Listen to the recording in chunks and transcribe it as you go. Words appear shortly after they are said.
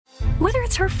Whether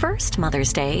it's her first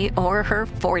Mother's Day or her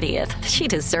 40th, she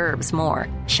deserves more.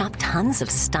 Shop tons of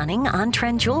stunning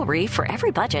on-trend jewelry for every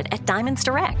budget at Diamonds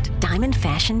Direct. Diamond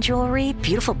fashion jewelry,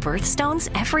 beautiful birthstones,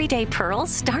 everyday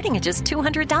pearls starting at just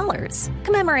 $200.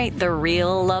 Commemorate the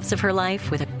real loves of her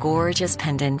life with a gorgeous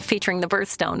pendant featuring the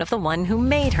birthstone of the one who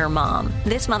made her mom.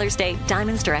 This Mother's Day,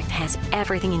 Diamonds Direct has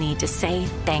everything you need to say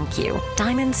thank you.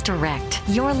 Diamonds Direct.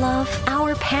 Your love,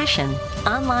 our passion.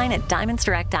 Online at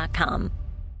diamondsdirect.com.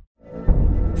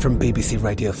 From BBC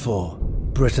Radio 4,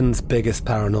 Britain's biggest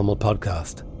paranormal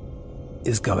podcast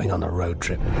is going on a road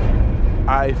trip.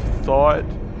 I thought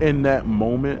in that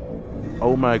moment,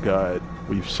 oh my God,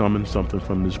 we've summoned something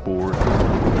from this board.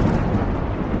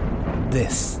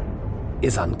 This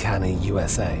is Uncanny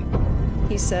USA.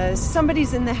 He says,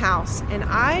 somebody's in the house, and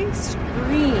I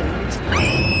screamed.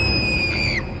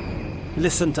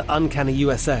 Listen to Uncanny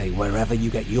USA wherever you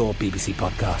get your BBC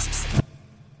podcasts,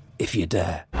 if you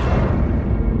dare.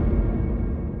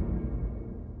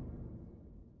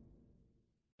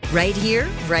 Right here,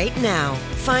 right now.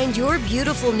 Find your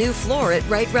beautiful new floor at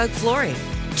Right Rug Flooring.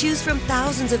 Choose from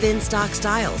thousands of in-stock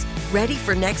styles, ready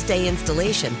for next day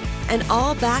installation, and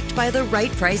all backed by the right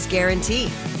price guarantee.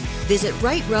 Visit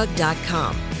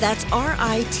rightrug.com. That's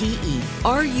RITERUG.com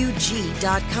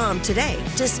today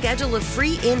to schedule a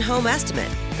free in-home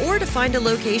estimate or to find a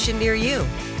location near you.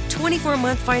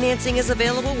 24-month financing is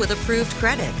available with approved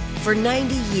credit. For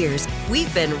 90 years,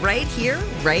 we've been right here,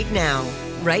 right now.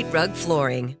 Right Rug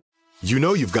Flooring. You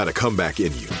know you've got a comeback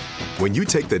in you. When you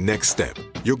take the next step,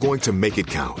 you're going to make it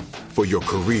count. For your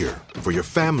career, for your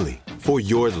family, for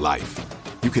your life.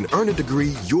 You can earn a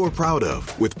degree you're proud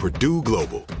of with Purdue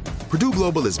Global. Purdue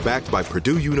Global is backed by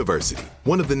Purdue University,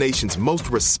 one of the nation's most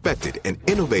respected and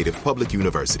innovative public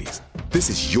universities.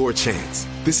 This is your chance.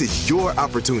 This is your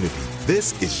opportunity.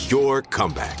 This is your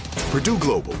comeback. Purdue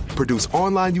Global, Purdue's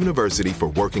online university for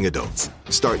working adults.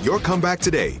 Start your comeback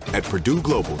today at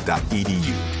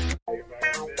purdueglobal.edu.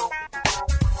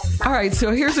 All right,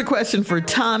 so here's a question for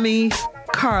Tommy,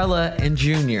 Carla, and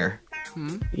Junior.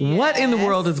 Yes. What in the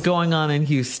world is going on in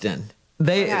Houston?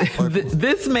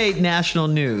 This made national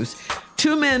news.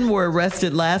 2 men were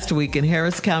arrested last week in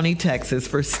Harris County, Texas,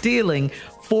 for stealing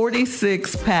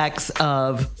 46 packs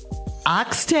of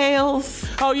oxtails.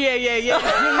 Oh, yeah.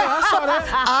 I saw that.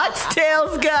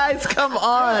 Oxtails, guys, come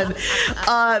on.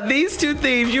 These 2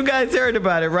 thieves, you guys heard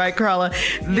about it, right, Carla?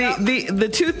 The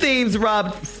 2 thieves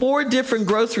robbed 4 different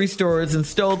grocery stores and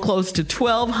stole close to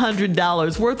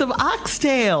 $1,200 worth of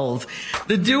oxtails.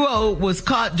 The duo was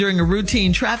caught during a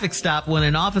routine traffic stop when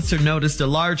an officer noticed a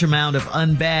large amount of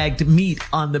unbagged meat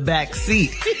on the back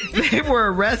seat. They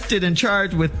were arrested and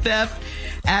charged with theft,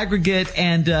 aggregate,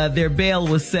 and their bail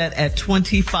was set at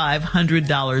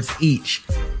 $2,500 each.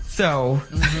 So,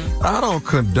 I don't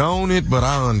condone it, but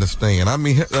I understand. I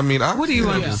mean, what do you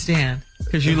understand?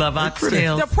 Because you love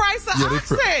oxtails. The price of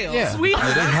oxtails. Sweet. They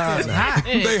high.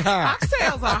 They high.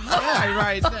 Oxtails are high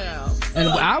right now. And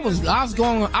I was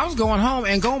going home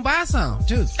and going to buy some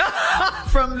too.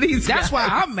 From these That's guys. why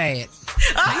I'm mad.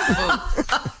 Hot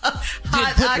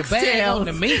Just put the bag on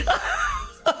the oxtails. meat.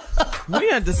 We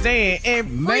understand.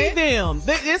 And free them.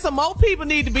 There's some more people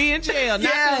need to be in jail.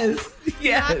 Yes.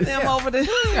 Not them over there.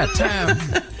 Got time.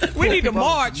 We need to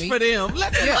march for them.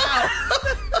 Let them out.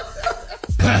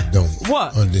 I don't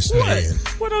understand.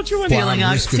 What don't you Why Stealing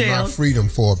I'm risking my oxtails. freedom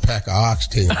for a pack of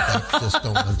oxtails. I just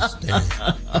don't understand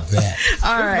that.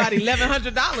 All About right.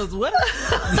 $1,100. What?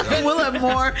 We'll have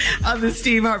more of the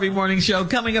Steve Harvey Morning Show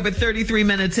coming up at 33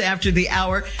 minutes after the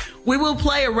hour. We will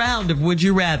play a round of Would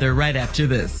You Rather right after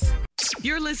this.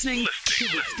 You're listening to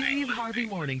the Steve Harvey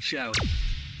Morning Show.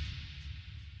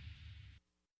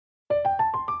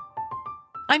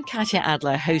 I'm Katya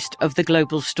Adler, host of The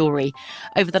Global Story.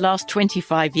 Over the last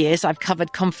 25 years, I've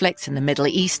covered conflicts in the Middle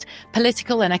East,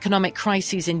 political and economic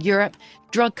crises in Europe,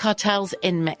 drug cartels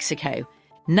in Mexico.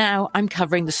 Now I'm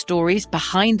covering the stories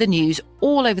behind the news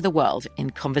all over the world in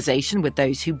conversation with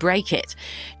those who break it.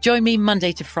 Join me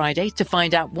Monday to Friday to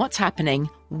find out what's happening,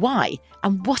 why,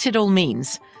 and what it all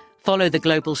means. Follow The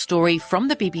Global Story from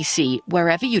the BBC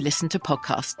wherever you listen to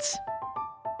podcasts.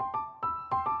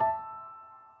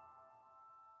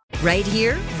 Right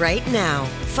here, right now.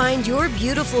 Find your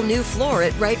beautiful new floor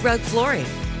at Right Rug Flooring.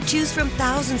 Choose from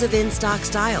thousands of in-stock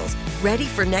styles, ready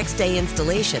for next day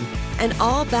installation, and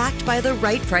all backed by the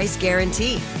right price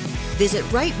guarantee. Visit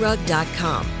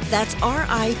rightrug.com. That's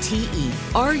RITERUG.com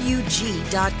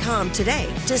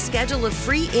today to schedule a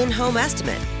free in-home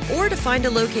estimate or to find a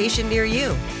location near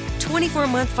you.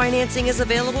 24-month financing is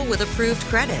available with approved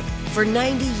credit. For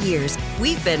 90 years,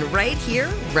 we've been right here,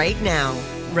 right now.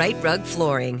 Right Rug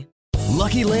Flooring.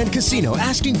 Lucky Land Casino,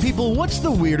 asking people, what's the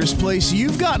weirdest place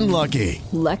you've gotten lucky?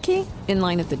 Lucky? In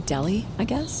line at the deli, I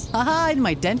guess? Aha, in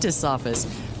my dentist's office.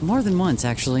 More than once,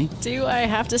 actually. Do I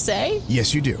have to say?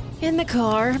 Yes, you do. In the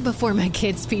car before my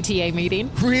kids' PTA meeting.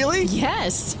 Really?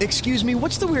 Yes. Excuse me,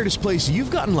 what's the weirdest place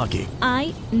you've gotten lucky?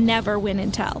 I never win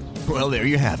and tell. Well, there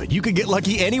you have it. You can get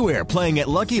lucky anywhere, playing at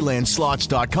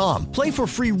LuckyLandSlots.com. Play for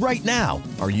free right now.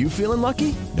 Are you feeling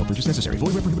lucky? No purchase necessary.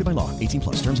 Void where prohibited by law. 18+.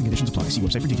 Terms and conditions apply. See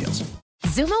website for details.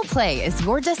 Xumo Play is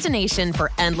your destination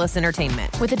for endless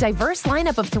entertainment. With a diverse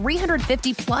lineup of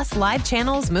 350-plus live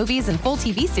channels, movies, and full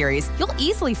TV series, you'll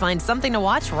easily find something to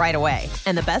watch right away.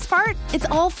 And the best part? It's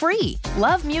all free.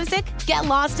 Love music? Get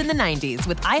lost in the 90s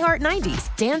with iHeart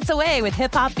 90s, dance away with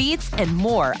hip-hop beats, and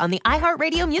more on the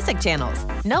iHeartRadio music channels.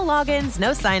 No logins,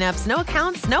 no signups, no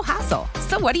accounts, no hassle.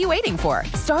 So what are you waiting for?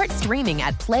 Start streaming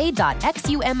at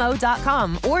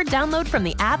play.xumo.com or download from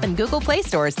the app and Google Play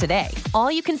stores today.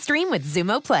 All you can stream with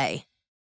Xumo Play.